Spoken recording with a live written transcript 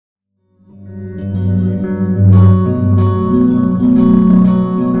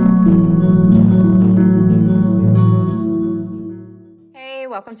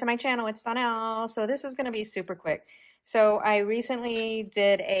welcome to my channel. It's Donelle. So this is going to be super quick. So I recently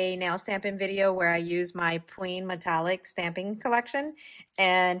did a nail stamping video where I used my Pueen metallic stamping collection,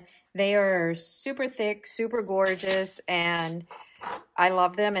 and they are super thick, super gorgeous, and I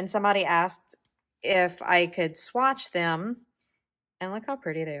love them. And somebody asked if I could swatch them, and look how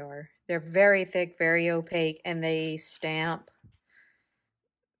pretty they are. They're very thick, very opaque, and they stamp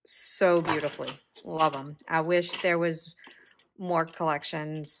so beautifully. Love them. I wish there was more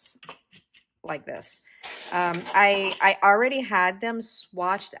collections like this. I already had them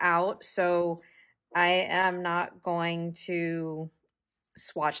swatched out, so I am not going to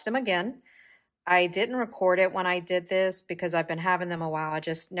swatch them again. I didn't record it when I did this because I've been having them a while. I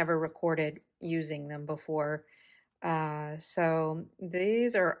just never recorded using them before. So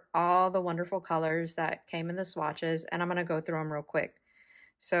these are all the wonderful colors that came in the swatches, and I'm going to go through them real quick.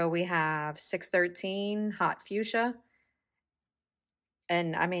 So we have 613 Hot Fuchsia.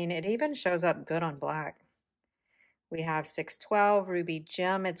 And I mean, it even shows up good on black. We have 612 Ruby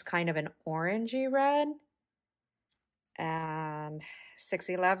Gem. It's kind of an orangey red. And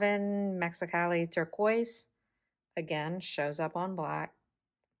 611 Mexicali Turquoise. Again, shows up on black.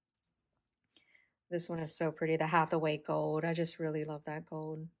 This one is so pretty. The Hathaway Gold. I just really love that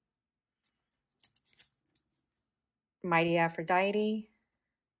gold. Mighty Aphrodite.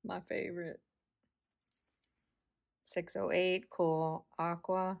 My favorite. 608 Cool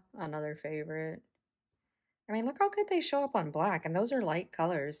Aqua, another favorite. I mean, look how good they show up on black, and those are light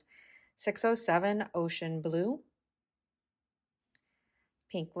colors. 607 Ocean Blue.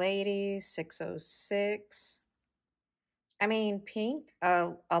 Pink Lady, 606. I mean, pink,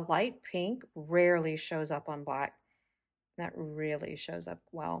 a light pink rarely shows up on black. That really shows up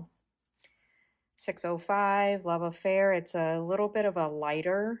well. 605 Love Affair. It's a little bit of a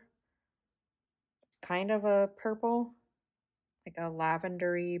lighter kind of a purple, like a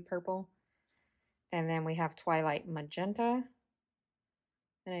lavendery purple. And then we have Twilight Magenta.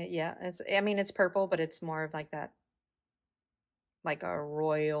 And yeah, I mean, it's purple, but it's more of like that, like a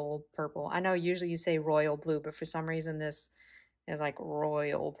royal purple. I know usually you say royal blue, but for some reason this is like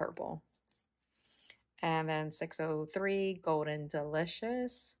royal purple. And then 603 Golden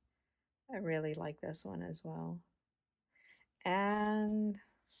Delicious. I really like this one as well. And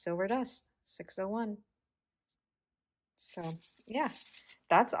Silver Dust. 601. So yeah,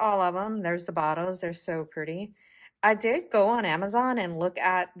 that's all of them. There's the bottles. They're so pretty. I did go on Amazon and look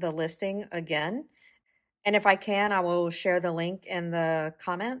at the listing again. And if I can, I will share the link in the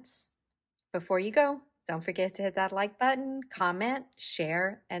comments. Before you go, don't forget to hit that like button, comment,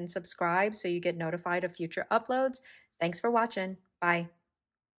 share, and subscribe so you get notified of future uploads. Thanks for watching. Bye.